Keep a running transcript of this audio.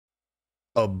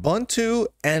Ubuntu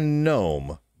and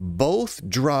GNOME both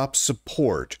drop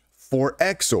support for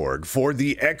Xorg, for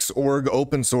the Xorg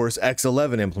open source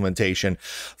X11 implementation,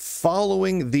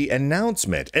 following the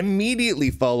announcement,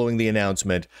 immediately following the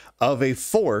announcement of a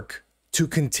fork to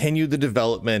continue the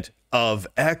development of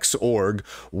Xorg,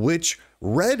 which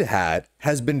Red Hat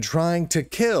has been trying to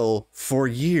kill for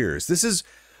years. This is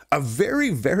a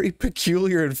very, very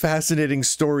peculiar and fascinating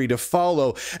story to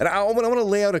follow. And I want to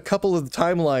lay out a couple of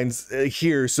timelines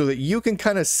here so that you can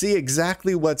kind of see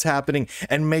exactly what's happening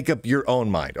and make up your own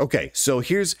mind. Okay, so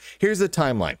here's the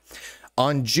timeline.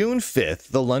 On June 5th,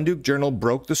 the Lunduke Journal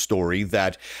broke the story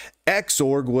that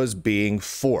Xorg was being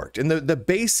forked. And the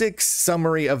basic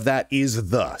summary of that is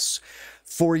thus.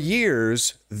 For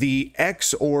years, the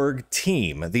Xorg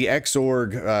team, the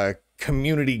Xorg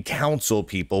community council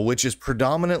people, which is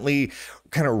predominantly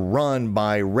kind of run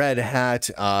by Red Hat,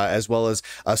 as well as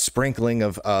a sprinkling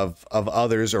of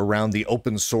others around the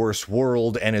open source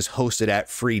world, and is hosted at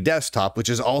Free Desktop, which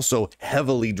is also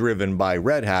heavily driven by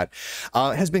Red Hat,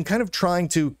 has been kind of trying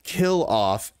to kill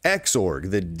off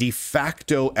Xorg, the de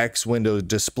facto X Windows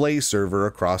display server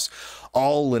across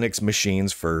all Linux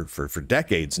machines for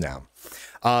decades now.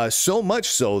 So much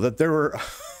so that there were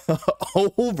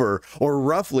over or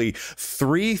roughly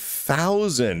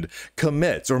 3,000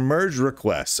 commits or merge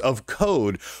requests of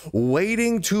code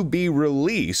waiting to be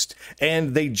released,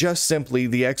 and they just simply,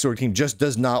 the Xorg team just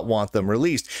does not want them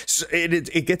released. So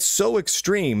it gets so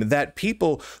extreme that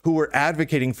people who were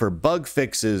advocating for bug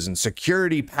fixes and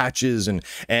security patches and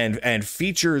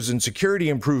features and security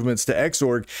improvements to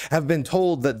Xorg have been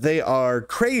told that they are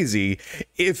crazy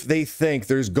if they think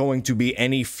there's going to be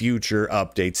any future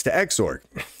updates to Xorg.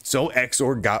 So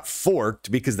Xorg got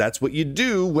forked because that's what you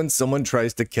do when someone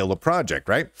tries to kill a project,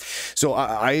 right? So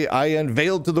I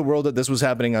unveiled to the world that this was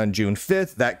happening on June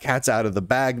 5th. That cat's out of the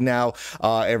bag now.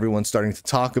 Everyone's starting to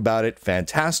talk about it.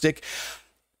 Fantastic.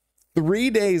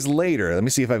 3 days later, let me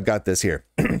see if I've got this here.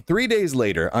 3 days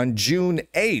later, on June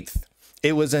 8th,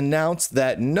 it was announced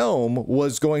that GNOME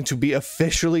was going to be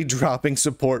officially dropping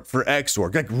support for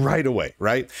Xorg, like right away,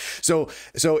 right? So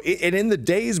in the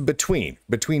days between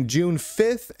June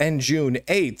 5th and June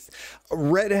 8th,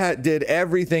 Red Hat did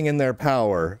everything in their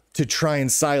power to try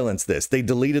and silence this. They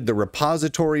deleted the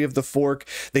repository of the fork.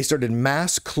 They started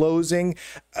mass closing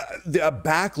a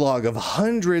backlog of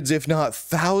hundreds, if not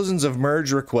thousands, of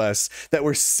merge requests that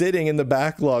were sitting in the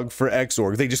backlog for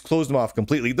Xorg. They just closed them off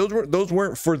completely. Those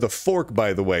weren't for the fork,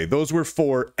 by the way. Those were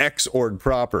for Xorg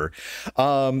proper.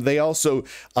 They also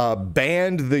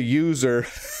banned the user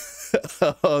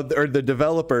or the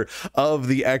developer of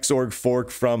the Xorg fork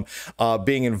from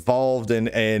being involved in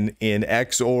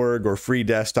Xorg or Free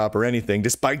Desktop or anything,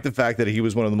 despite the fact that he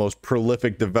was one of the most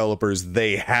prolific developers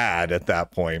they had at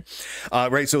that point.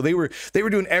 Right, so they were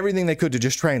doing everything they could to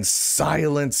just try and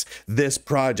silence this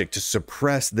project, to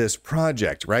suppress this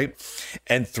project, right?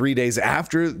 And 3 days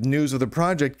after news of the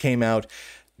project came out,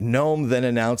 GNOME then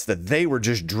announced that they were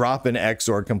just dropping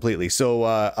Xorg completely. So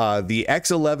the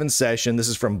X11 session, this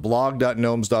is from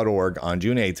blog.gnomes.org on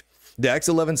June 8th, the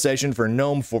X11 session for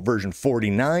GNOME for version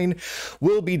 49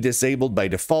 will be disabled by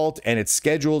default, and it's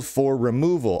scheduled for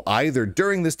removal either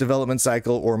during this development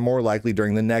cycle or more likely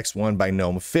during the next one by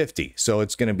GNOME 50. So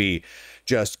it's going to be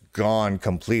just gone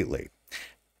completely.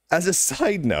 As a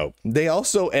side note, they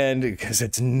also end, because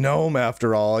it's GNOME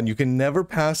after all, and you can never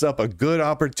pass up a good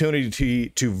opportunity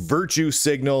to virtue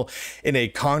signal in a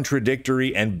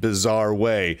contradictory and bizarre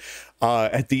way.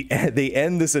 At the end, they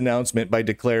end this announcement by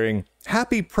declaring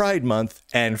Happy Pride Month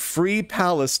and Free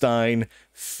Palestine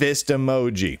fist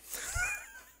emoji.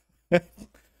 I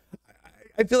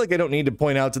feel like I don't need to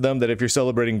point out to them that if you're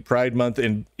celebrating Pride Month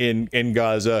in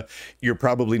Gaza, you're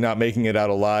probably not making it out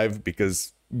alive,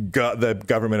 because the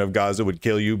government of Gaza would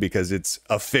kill you because it's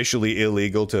officially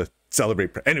illegal to celebrate.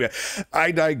 Anyway,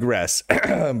 I digress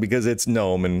because it's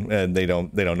GNOME and they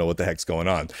don't know what the heck's going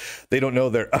on. They don't know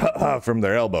their from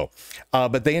their elbow.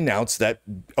 But they announced that,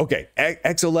 okay,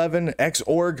 X11,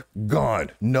 Xorg,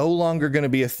 gone. No longer going to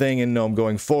be a thing in GNOME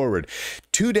going forward.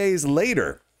 2 days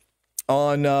later,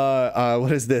 on,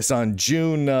 what is this, on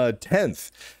June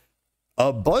 10th,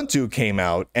 Ubuntu came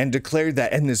out and declared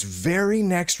that in this very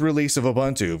next release of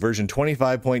Ubuntu, version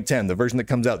 25.10, the version that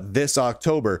comes out this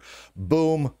October,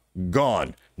 boom,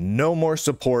 gone. No more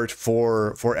support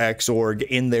for Xorg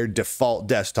in their default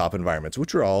desktop environments,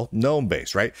 which are all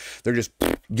GNOME-based, right? They're just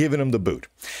giving them the boot.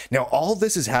 Now, all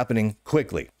this is happening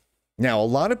quickly. Now, a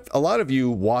lot of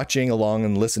you watching along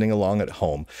and listening along at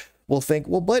home will think,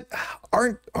 well, but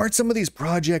aren't some of these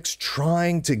projects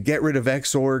trying to get rid of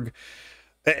Xorg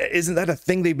Isn't that a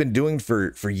thing they've been doing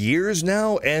for years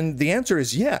now? And the answer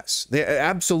is yes.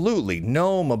 Absolutely.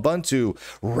 GNOME, Ubuntu,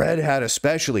 Red Hat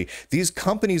especially. These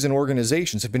companies and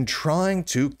organizations have been trying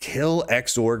to kill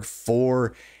Xorg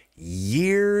for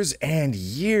years and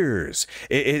years.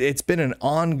 It's been an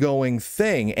ongoing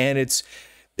thing, and it's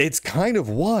kind of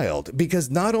wild because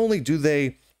not only do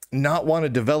they not want to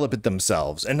develop it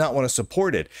themselves and not want to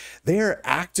support it, they are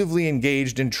actively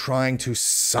engaged in trying to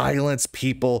silence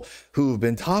people who've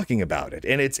been talking about it.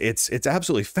 And it's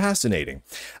absolutely fascinating.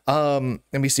 Let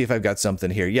me see if I've got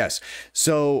something here. Yes.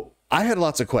 So I had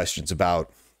lots of questions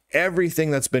about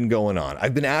everything that's been going on.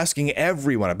 I've been asking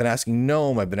everyone. I've been asking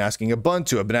GNOME. I've been asking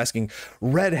Ubuntu. I've been asking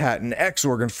Red Hat and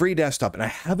Xorg and Free Desktop, and I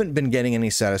haven't been getting any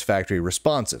satisfactory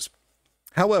responses.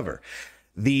 However,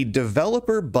 the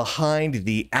developer behind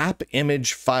the app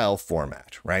image file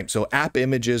format, right? So app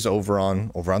images over on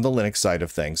the Linux side of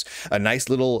things, a nice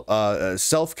little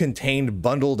self-contained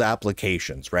bundled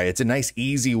applications, right? It's a nice,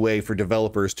 easy way for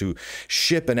developers to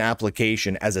ship an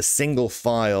application as a single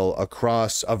file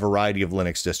across a variety of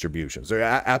Linux distributions.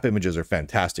 App images are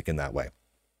fantastic in that way.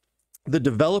 The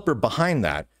developer behind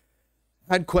that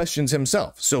had questions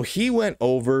himself. So he went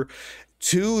over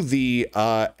to the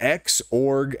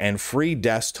Xorg and Free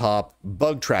Desktop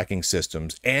bug tracking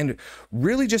systems and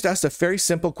really just asked a very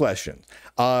simple question.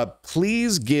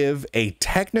 Please give a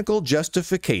technical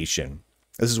justification,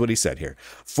 this is what he said here,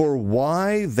 for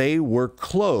why they were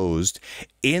closed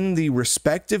in the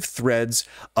respective threads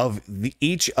of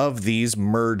each of these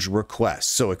merge requests.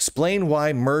 So explain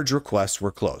why merge requests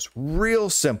were closed.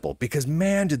 Real simple, because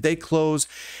man, did they close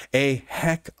a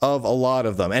heck of a lot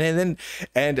of them. And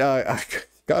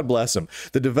God bless him,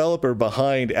 the developer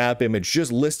behind AppImage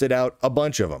just listed out a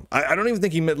bunch of them. I don't even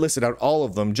think he listed out all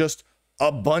of them, just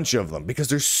a bunch of them, because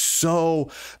there's so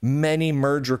many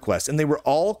merge requests, and they were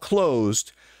all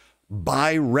closed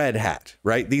by Red Hat,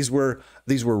 right? These were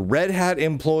Red Hat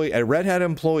a Red Hat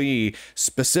employee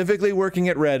specifically working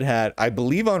at Red Hat, I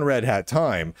believe on Red Hat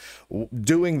time,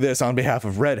 doing this on behalf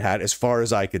of Red Hat as far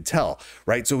as I could tell,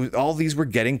 right? So all these were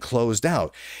getting closed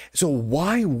out. So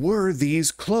why were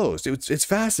these closed? It's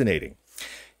fascinating.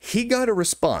 He got a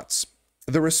response.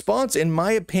 The response, in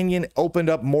my opinion, opened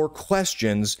up more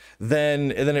questions than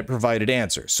it provided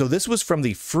answers. So this was from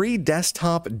the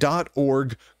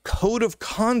freedesktop.org Code of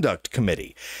Conduct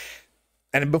Committee.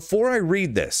 And before I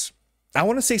read this, I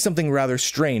want to say something rather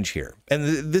strange here.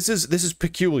 And this is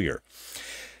peculiar.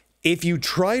 If you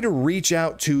try to reach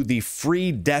out to the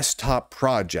Free Desktop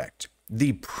project,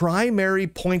 the primary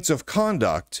points of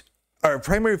contact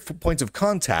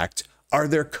are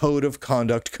their Code of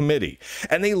Conduct Committee.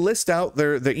 And they list out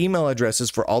their email addresses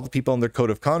for all the people on their Code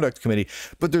of Conduct Committee,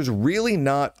 but there's really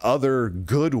not other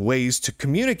good ways to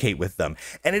communicate with them.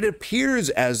 And it appears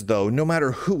as though no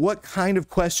matter what kind of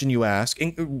question you ask,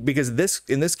 because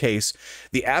in this case,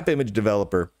 the app image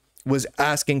developer was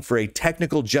asking for a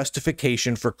technical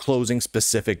justification for closing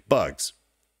specific bugs.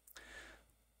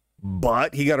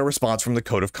 But he got a response from the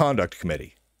Code of Conduct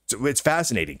Committee. So it's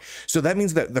fascinating. So that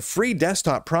means that the Free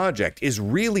Desktop project is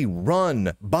really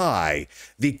run by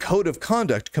the Code of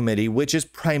Conduct Committee, which is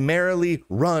primarily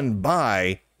run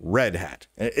by Red Hat.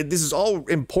 This is all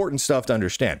important stuff to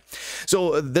understand.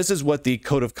 So this is what the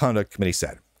Code of Conduct Committee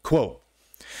said. Quote,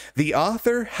 "The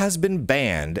author has been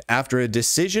banned after a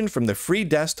decision from the Free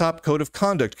Desktop Code of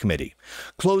Conduct Committee.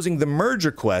 Closing the merge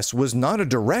request was not a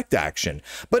direct action,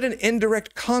 but an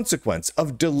indirect consequence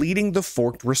of deleting the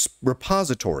forked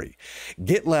repository.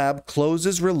 GitLab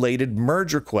closes related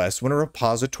merge requests when a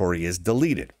repository is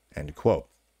deleted." End quote.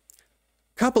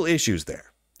 Couple issues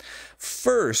there.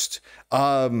 First,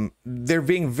 they're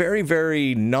being very,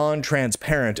 very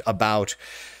non-transparent about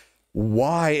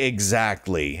why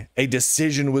exactly a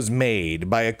decision was made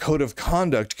by a Code of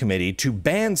Conduct Committee to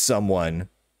ban someone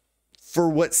for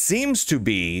what seems to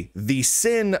be the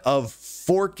sin of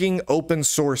forking open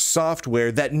source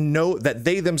software that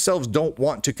they themselves don't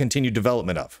want to continue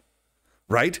development of,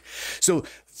 right? So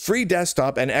Free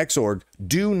Desktop and Xorg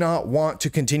do not want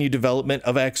to continue development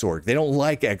of Xorg. They don't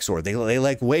like Xorg. They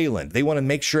like Wayland. They want to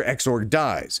make sure Xorg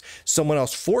dies. Someone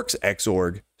else forks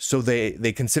Xorg, so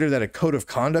they consider that a code of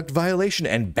conduct violation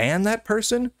and ban that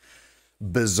person?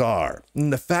 Bizarre.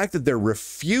 And the fact that they're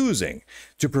refusing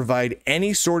to provide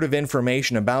any sort of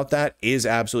information about that is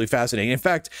absolutely fascinating. In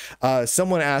fact,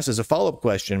 someone asked as a follow-up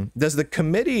question, does the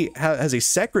committee has a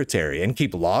secretary and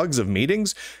keep logs of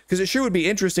meetings? Because it sure would be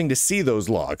interesting to see those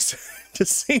logs, to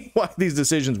see why these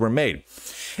decisions were made.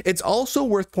 It's also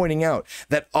worth pointing out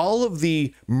that all of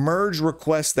the merge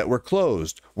requests that were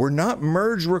closed were not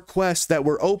merge requests that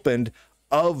were opened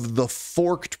of the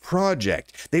forked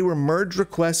project. They were merge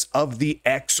requests of the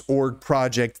Xorg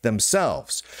project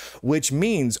themselves, which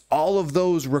means all of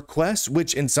those requests,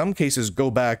 which in some cases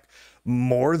go back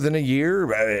more than a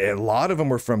year, a lot of them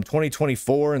were from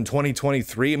 2024 and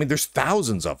 2023. I mean, there's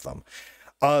thousands of them.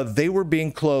 They were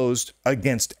being closed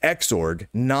against Xorg,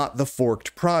 not the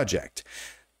forked project.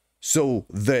 So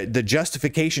the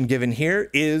justification given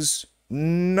here is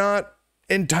not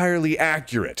entirely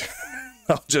accurate.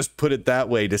 I'll just put it that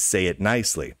way to say it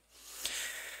nicely.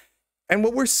 And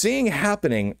what we're seeing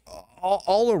happening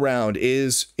all around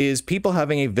is people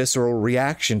having a visceral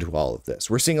reaction to all of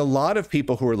this. We're seeing a lot of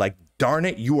people who are like, darn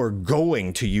it, you are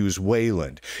going to use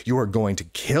Wayland. You are going to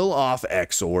kill off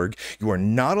Xorg. You are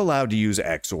not allowed to use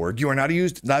Xorg. You are not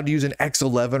allowed to use an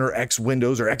X11 or X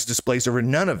Windows or X Display Server,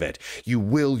 none of it. You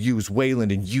will use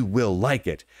Wayland and you will like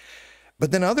it.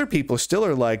 But then other people still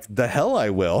are like, the hell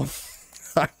I will.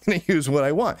 I'm going to use what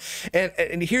I want.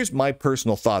 And here's my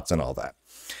personal thoughts on all that.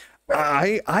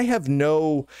 I have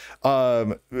no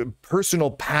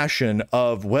personal passion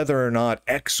of whether or not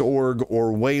Xorg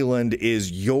or Wayland is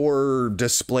your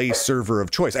display server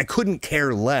of choice. I couldn't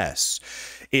care less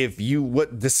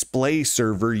what display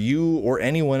server you or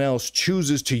anyone else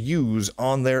chooses to use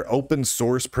on their open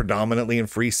source, predominantly in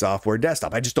free software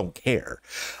desktop. I just don't care.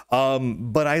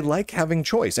 But I like having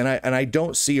choice, and I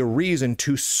don't see a reason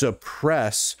to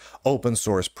suppress open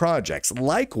source projects.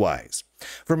 Likewise,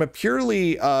 from a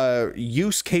purely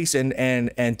use case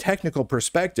and technical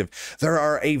perspective, there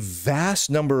are a vast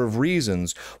number of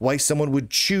reasons why someone would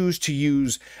choose to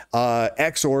use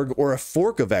Xorg or a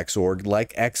fork of Xorg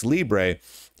like XLibre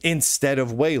instead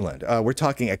of Wayland. We're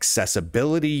talking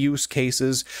accessibility use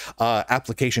cases,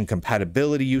 application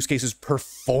compatibility use cases,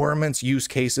 performance use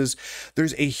cases.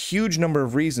 There's a huge number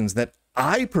of reasons that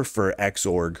I prefer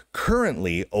Xorg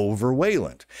currently over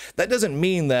Wayland. That doesn't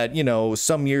mean that, you know,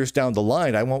 some years down the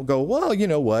line, I won't go, well, you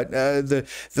know what,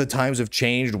 the times have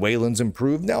changed, Wayland's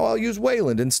improved, now I'll use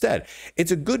Wayland instead.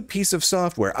 It's a good piece of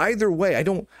software. Either way, I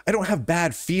don't have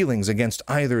bad feelings against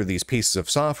either of these pieces of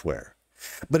software.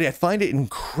 But I find it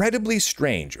incredibly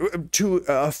strange, to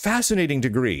a fascinating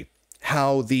degree,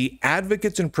 how the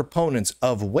advocates and proponents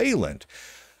of Wayland,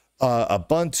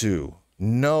 Ubuntu,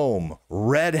 GNOME,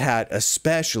 Red Hat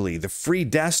especially, the free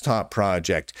desktop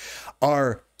project,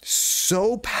 are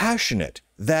so passionate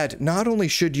that not only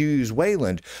should you use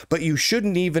Wayland, but you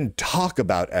shouldn't even talk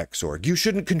about Xorg. You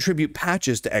shouldn't contribute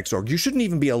patches to Xorg. You shouldn't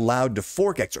even be allowed to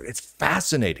fork Xorg. It's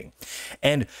fascinating.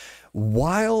 And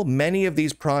while many of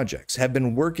these projects have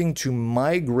been working to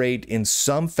migrate in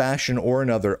some fashion or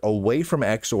another away from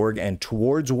Xorg and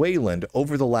towards Wayland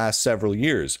over the last several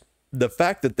years, the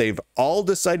fact that they've all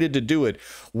decided to do it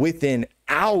within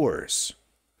hours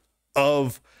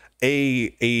of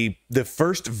the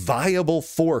first viable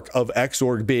fork of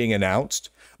Xorg being announced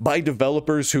by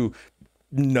developers who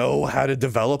know how to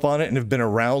develop on it and have been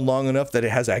around long enough that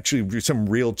it has actually some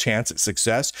real chance at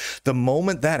success. The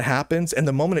moment that happens, and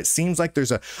the moment it seems like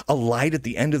there's a light at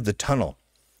the end of the tunnel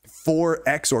for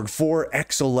Xorg, for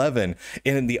X11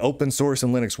 in the open source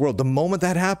and Linux world, the moment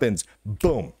that happens,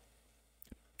 boom,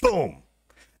 boom.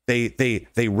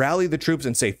 They rally the troops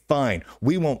and say, fine,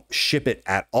 we won't ship it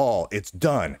at all. It's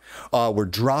done. We're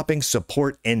dropping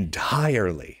support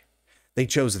entirely. They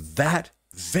chose that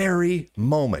very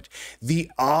moment.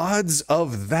 The odds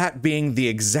of that being the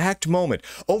exact moment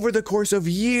over the course of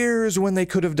years when they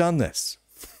could have done this.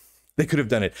 They could have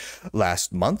done it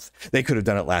last month. They could have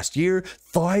done it last year,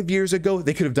 5 years ago.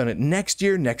 They could have done it next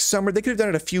year, next summer. They could have done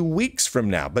it a few weeks from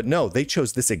now. But no, they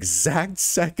chose this exact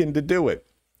second to do it.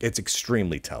 It's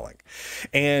extremely telling.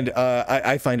 And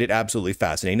I find it absolutely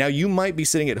fascinating. Now, you might be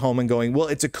sitting at home and going, well,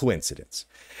 it's a coincidence.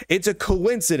 It's a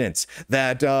coincidence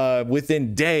that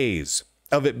within days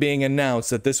of it being announced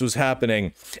that this was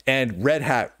happening and Red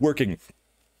Hat working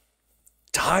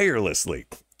tirelessly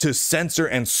to censor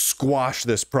and squash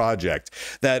this project,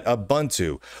 that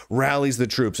Ubuntu rallies the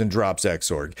troops and drops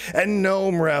Xorg, and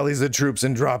GNOME rallies the troops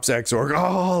and drops Xorg,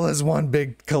 all as one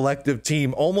big collective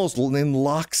team, almost in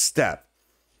lockstep.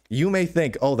 You may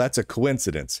think, oh, that's a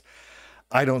coincidence.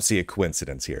 I don't see a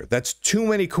coincidence here. That's too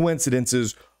many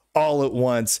coincidences all at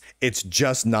once. It's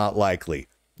just not likely.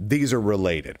 These are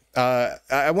related.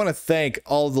 I want to thank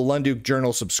all of the Lunduke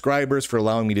Journal subscribers for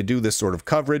allowing me to do this sort of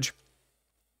coverage,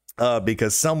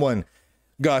 because someone,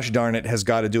 gosh darn it, has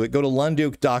got to do it. Go to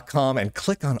lunduke.com and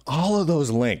click on all of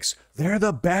those links. They're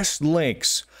the best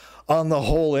links on the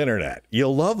whole internet.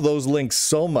 You'll love those links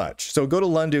so much. So go to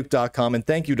lunduke.com, and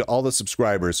thank you to all the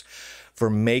subscribers for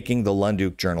making the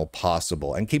Lunduke Journal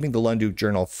possible and keeping the Lunduke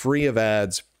Journal free of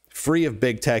ads, free of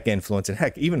big tech influence, and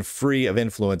heck, even free of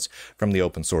influence from the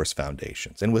open source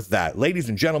foundations. And with that, ladies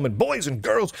and gentlemen, boys and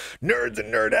girls, nerds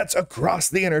and nerdettes across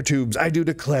the inner tubes, I do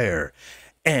declare,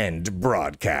 end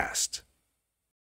broadcast.